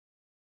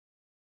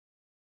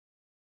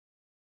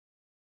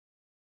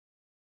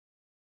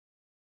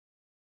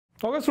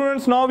Okay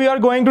students, now we are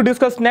going to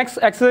discuss next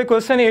exercise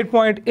question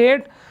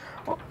 8.8.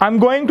 I'm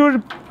going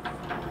to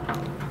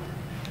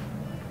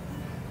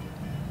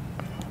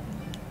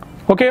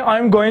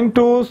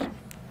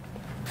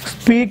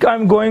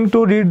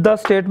read the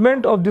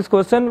statement of this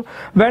question.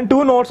 When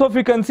two notes of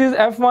frequencies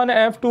f1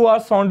 and f2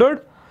 are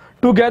sounded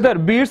together,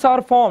 beats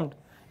are formed.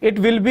 It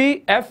will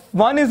be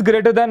f1 is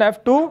greater than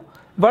f2.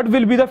 What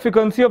will be the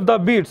frequency of the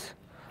beats?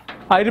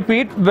 I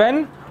repeat,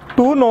 when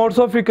two notes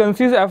of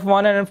frequencies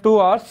f1 and f2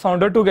 are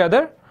sounded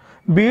together,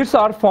 beats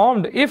are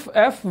formed. If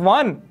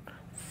f1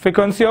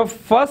 frequency of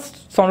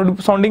first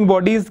sounding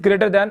body is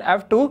greater than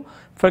f2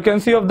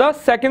 frequency of the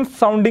second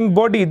sounding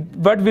body,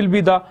 what will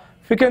be the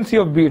frequency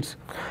of beats?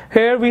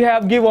 Here we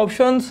have give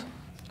options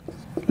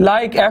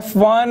like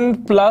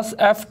f1 plus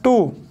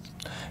f2.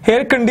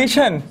 Here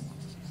condition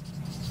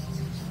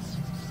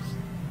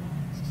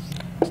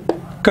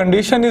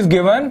is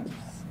given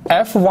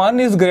f1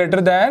 is greater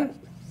than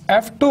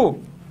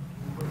f2.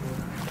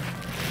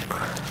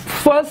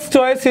 First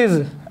choice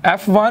is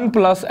f1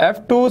 plus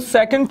f2.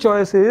 Second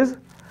choice is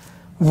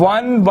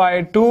 1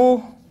 by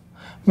 2,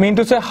 mean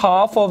to say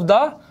half of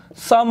the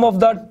sum of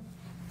the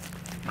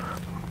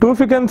two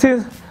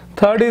frequencies.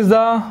 Third is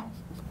the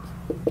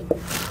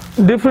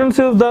difference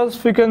of the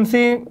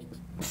frequency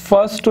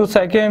first to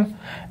second,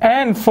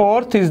 and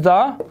fourth is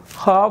the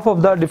half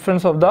of the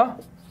difference of the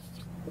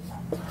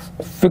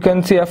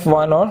frequency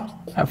f1 or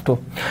f2.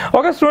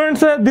 Okay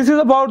students, this is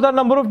about the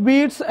number of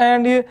beats,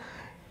 and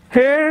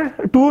here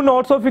two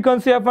notes of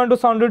frequency f1 to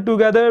sounded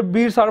together,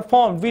 beats are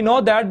formed. We know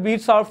that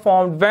beats are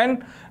formed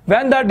when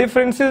the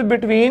differences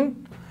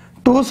between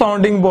two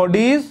sounding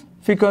bodies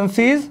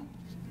frequencies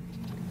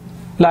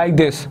like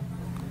this.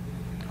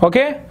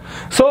 Okay,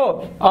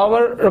 so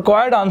our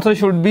required answer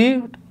should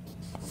be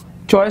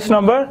choice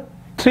number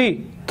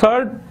 3,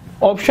 third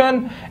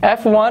option,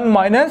 f1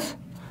 minus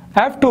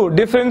f2.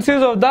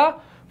 Differences of the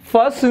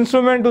first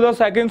instrument to the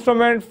second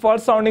instrument,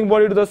 first sounding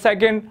body to the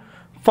second,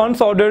 first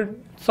sounded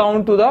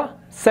sound to the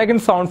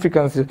second sound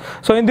frequency.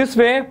 So in this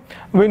way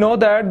we know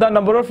that the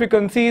number of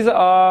frequencies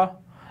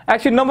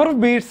actually number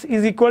of beats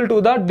is equal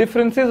to the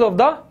differences of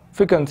the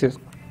frequencies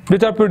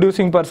which are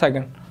producing per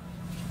second.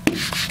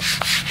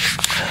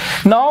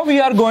 Now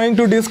we are going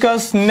to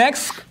discuss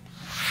next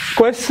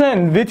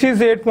question, which is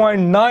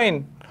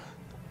 8.9.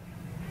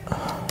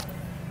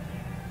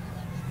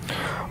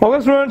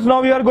 Okay students,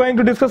 now we are going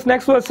to discuss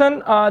next question.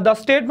 The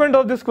statement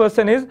of this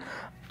question is,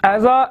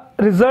 as a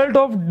result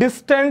of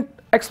distant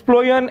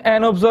explosion,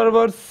 an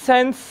observer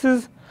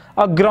senses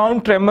a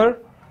ground tremor,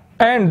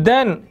 and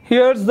then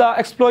here's the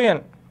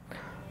explosion.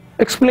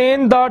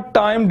 Explain the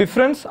time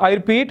difference. I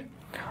repeat,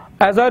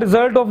 as a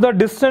result of the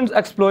distant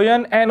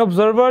explosion, an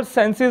observer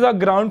senses a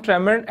ground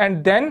tremor,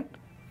 and then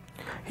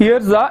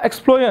here's the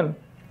explosion.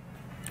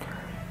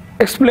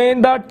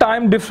 Explain the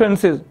time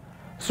differences.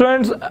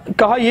 Students,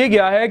 कहा यह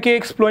गया है कि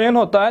explosion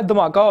होता है,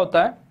 धमाका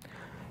होता है,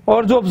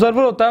 और जो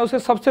ऑब्जर्वर होता है उसे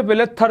सबसे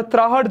पहले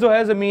थरथराहट जो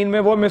है ज़मीन में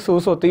वो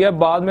महसूस होती है,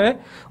 बाद में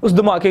उस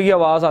धमाके की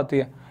आवाज़ आती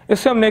है.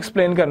 इससे हमने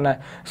एक्सप्लेन करना है.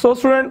 So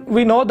student,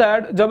 we know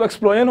that जब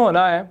एक्सप्लोजन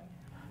होना है,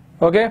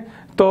 ओके,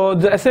 तो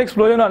जैसे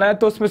एक्सप्लोजन होना है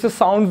तो उसमें से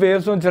साउंड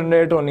वेव्स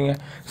जनरेट होनी है.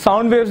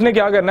 साउंड वेव्स ने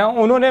क्या करना है,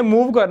 उन्होंने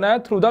मूव करना है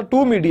थ्रू द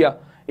टू मीडिया.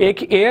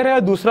 एक एयर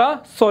है, दूसरा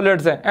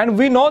सॉलिड्स है. And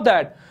we know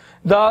that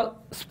the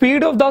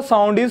speed of the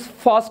sound is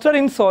faster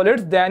in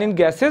solids then in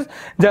gases,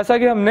 जैसा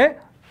कि हमने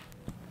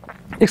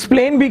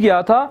एक्सप्लेन भी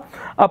किया था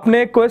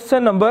अपने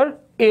क्वेश्चन नंबर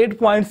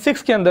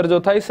 8.6 के अंदर, जो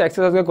था इस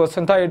एक्सरसाइज का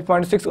क्वेश्चन था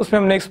 8.6. उसमें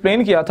हमने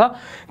एक्सप्लेन किया था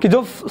कि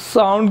जो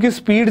साउंड की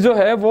स्पीड जो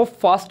है वो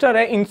फास्टर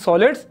है in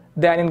solids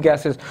then in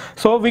gases.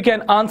 So we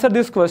can answer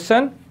this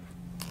question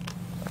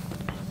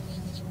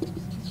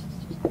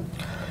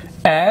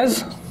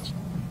as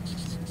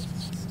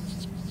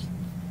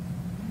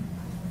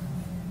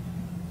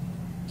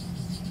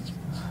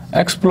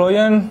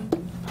explosion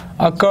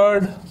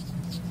occurred,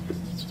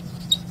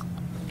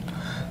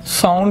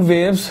 sound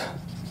waves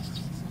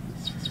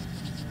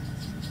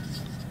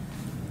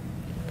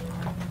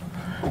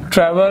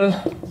travel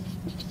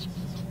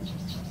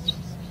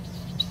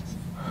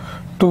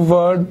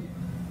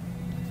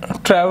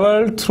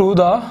through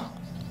the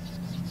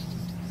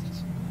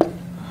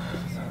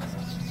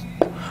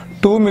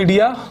two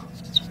media,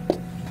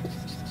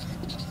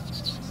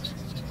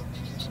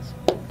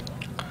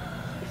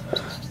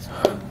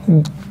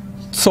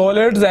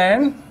 solids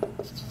and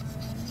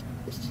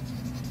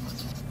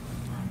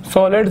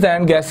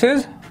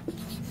gases.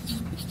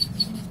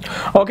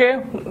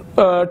 Okay,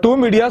 two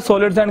media,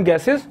 solids and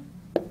gases.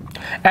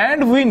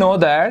 And we know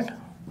that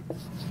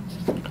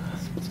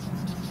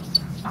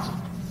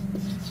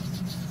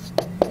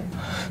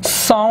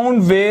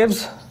sound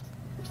waves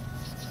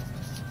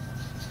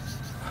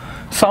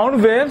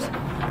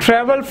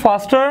travel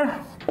faster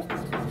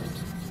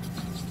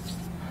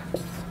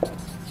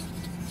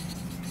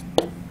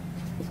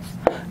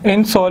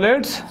in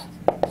solids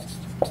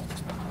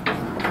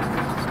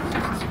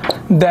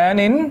than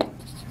in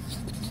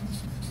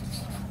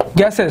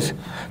gases.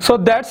 So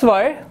that's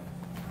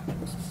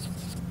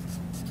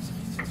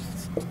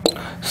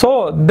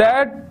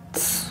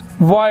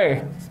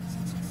why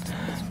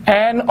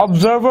an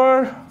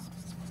observer,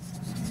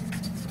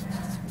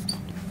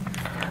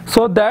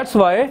 so that's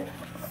why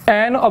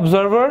an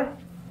observer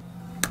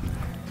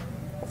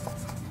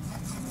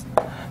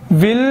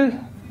will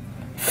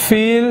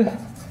feel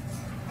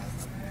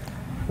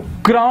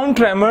ground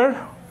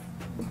tremor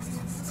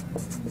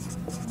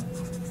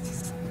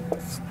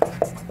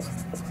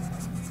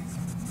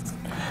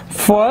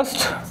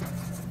first,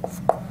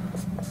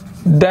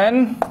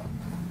 then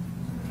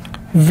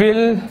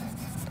will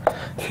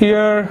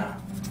hear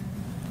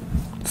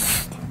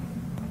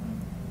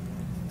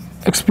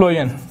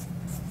explosion.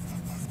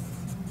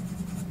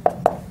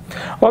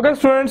 Okay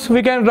students,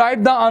 we can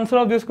write the answer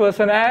of this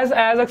question as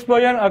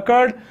explosion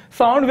occurred,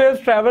 sound waves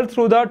travel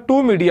through the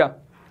two media,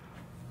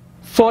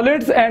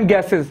 solids and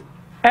gases,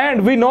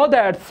 and we know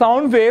that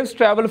sound waves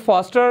travel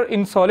faster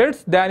in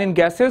solids than in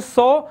gases,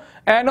 so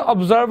an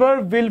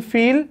observer will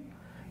feel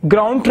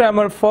ground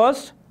tremor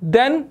first,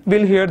 then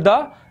will hear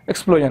the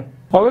explosion.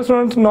 Okay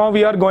students, now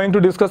we are going to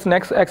discuss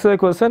next exercise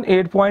question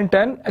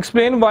 8.10.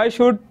 Explain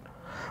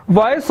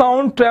why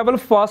sound travel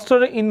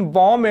faster in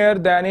warm air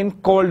than in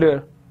cold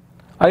air.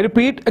 I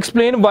repeat,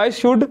 explain why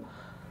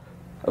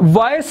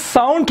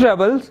sound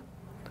travels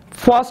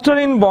faster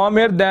in warm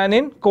air than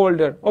in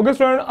cold air. Okay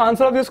student,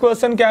 answer of this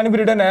question can be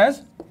written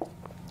as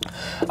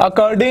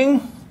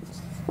according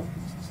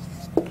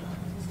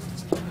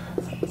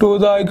to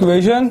the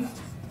equation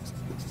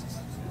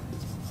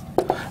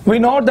we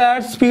know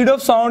that speed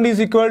of sound is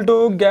equal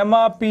to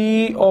gamma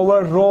p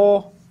over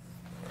rho.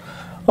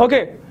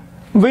 Okay,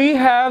 we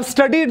have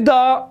studied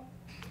the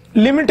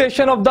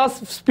limitation of the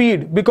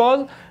speed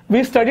because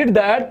we studied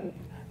that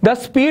the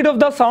speed of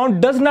the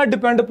sound does not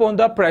depend upon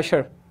the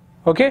pressure.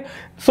 Okay,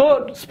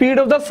 so speed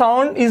of the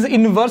sound is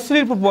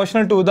inversely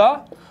proportional to the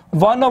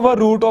 1 over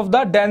root of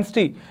the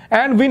density,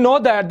 and we know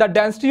that the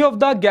density of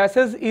the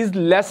gases is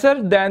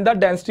lesser than the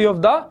density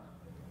of the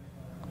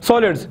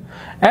solids.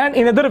 And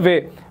in another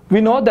way, we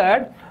know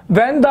that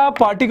when the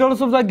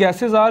particles of the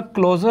gases are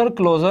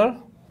closer,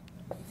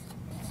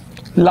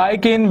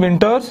 like in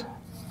winters,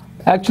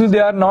 actually they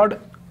are not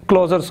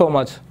closer so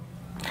much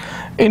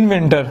in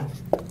winter.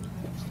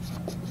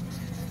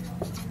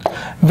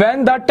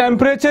 When the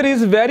temperature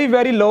is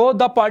very low,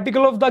 the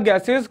particle of the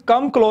gases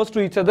come close to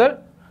each other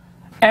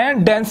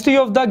and density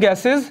of the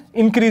gases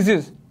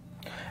increases.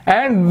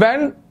 And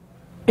when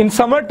in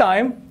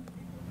summertime,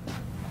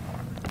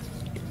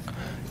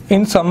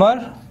 when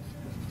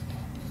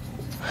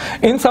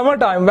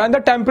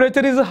the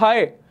temperature is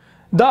high,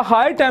 the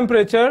high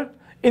temperature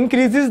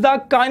increases the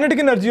kinetic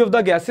energy of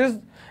the gases,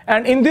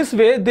 and in this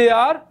way they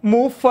are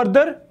moved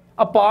further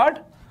apart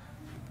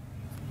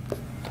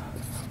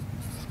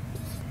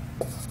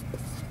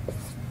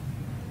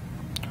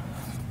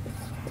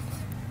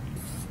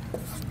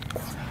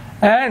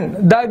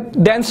and the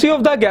density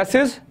of the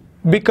gases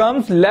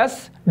becomes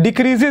less,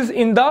 decreases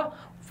in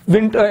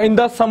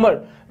the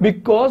summer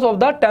because of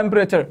the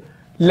temperature.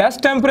 Less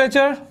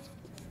temperature,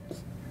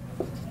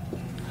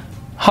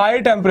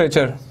 high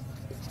temperature,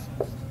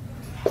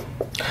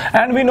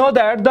 and we know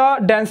that the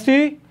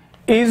density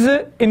is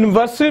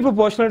inversely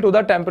proportional to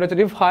the temperature.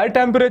 If high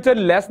temperature,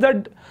 less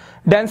the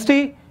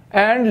density,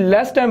 and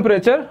less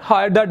temperature,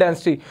 higher the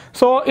density.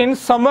 So in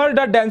summer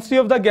the density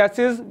of the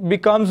gases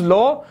becomes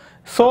low,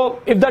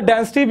 so if the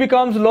density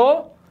becomes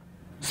low,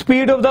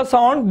 speed of the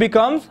sound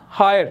becomes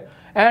higher,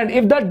 and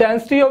if the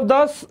density of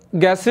the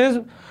gases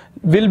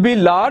will be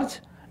large,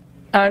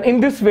 and in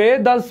this way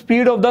the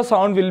speed of the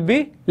sound will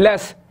be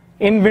less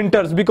in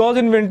winters, because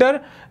in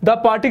winter the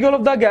particle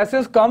of the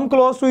gases come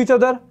close to each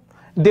other,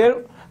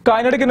 their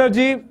kinetic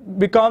energy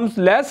becomes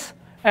less,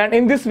 and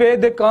in this way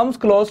they come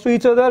close to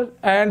each other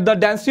and the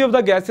density of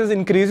the gases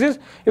increases.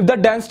 If the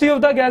density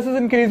of the gases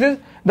increases,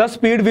 the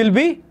speed will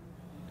be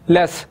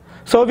less.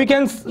 So we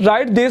can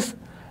write this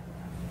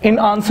in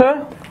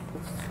answer: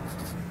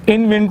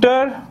 in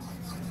winter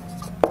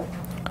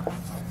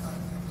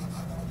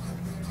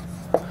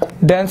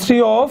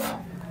density of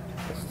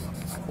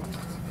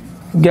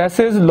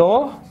gases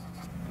low,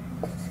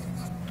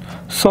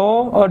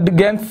 so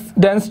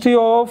density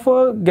of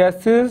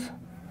gases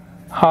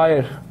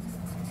higher,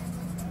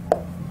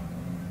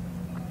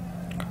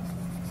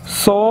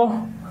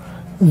 so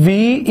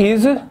V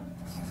is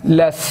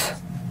less,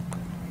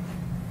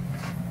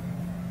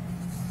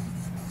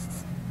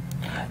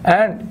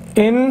 and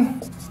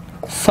in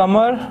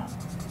summer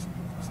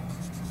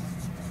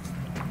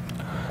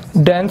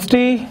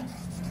density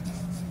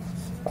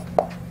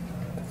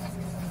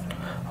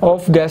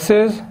of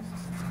gases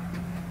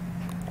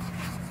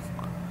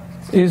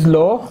is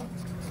low,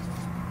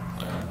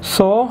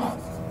 so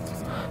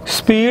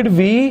speed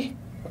V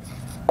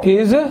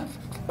is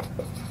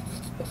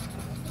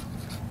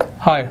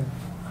high.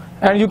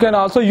 And you can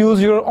also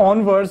use your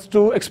own words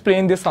to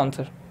explain this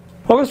answer.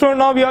 Okay student,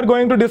 now we are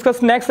going to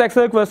discuss next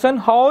exercise question: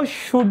 how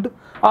should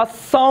a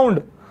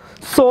sound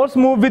source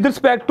move with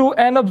respect to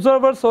an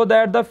observer so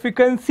that the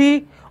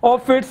frequency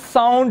of its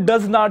sound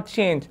does not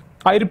change?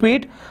 I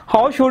repeat,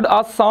 how should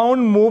a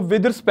sound move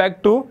with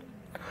respect to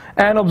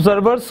an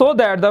observer so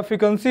that the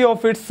frequency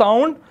of its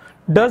sound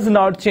does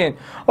not change.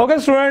 Okay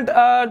student,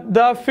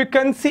 the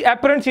frequency,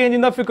 apparent change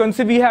in the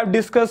frequency we have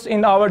discussed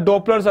in our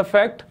Doppler's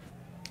effect.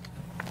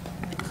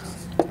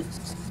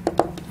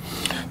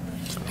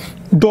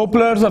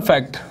 Doppler's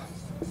effect.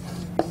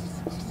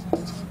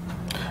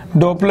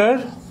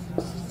 Doppler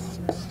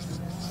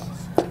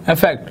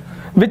effect,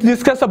 which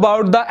discuss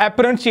about the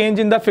apparent change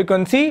in the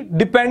frequency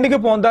depending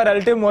upon the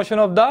relative motion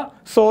of the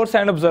source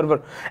and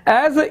observer.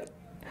 As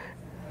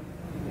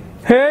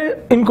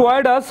here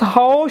inquired us,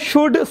 how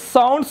should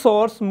sound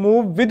source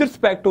move with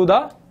respect to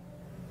the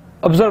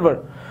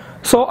observer?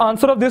 So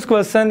answer of this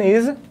question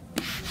is,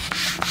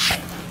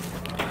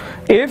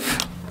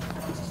 if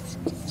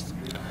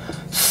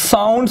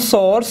sound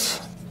source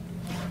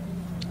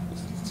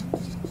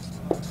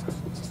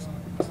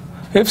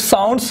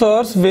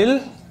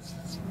will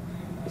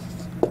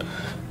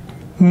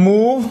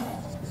move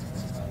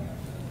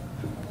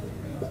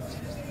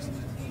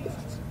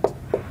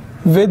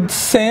with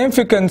same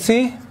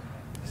frequency,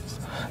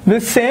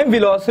 with same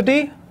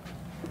velocity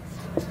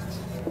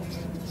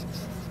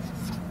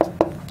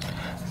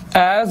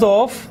as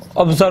of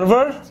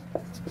observer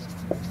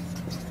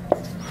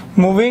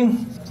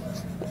moving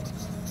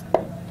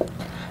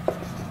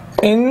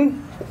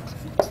in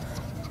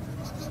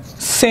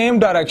same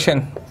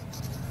direction,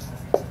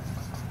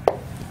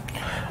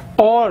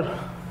 or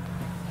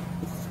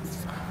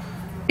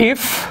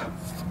if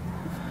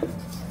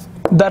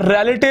the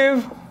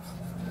relative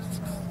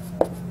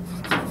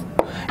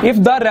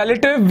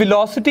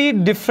velocity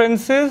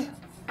differences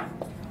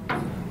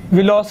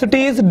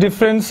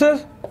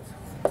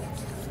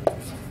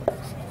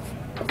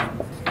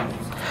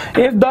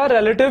if the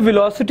relative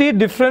velocity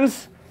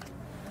difference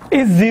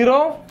is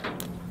 0,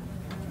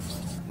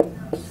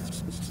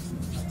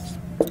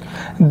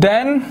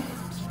 then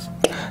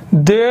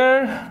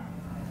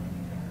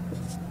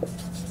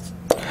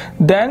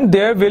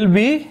there will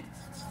be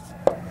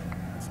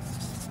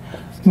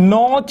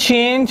no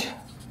change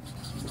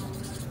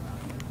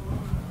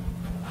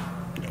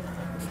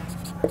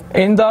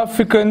in the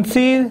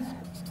frequency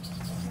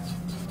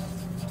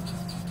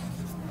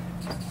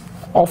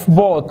of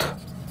both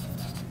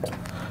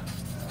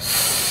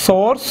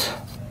source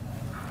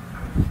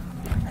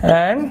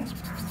and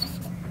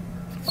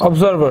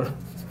observer.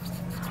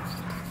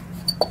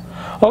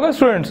 Okay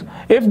students,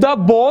 if the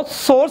both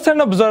source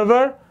and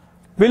observer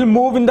will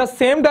move in the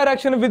same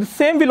direction with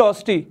same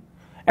velocity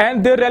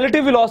and their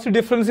relative velocity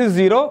difference is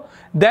 0,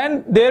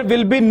 then there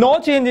will be no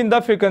change in the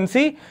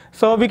frequency.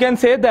 So we can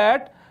say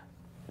that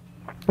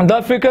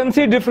the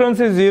frequency difference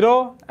is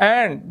 0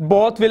 and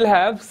both will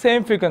have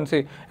same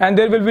frequency and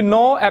there will be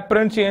no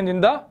apparent change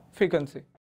in the frequency.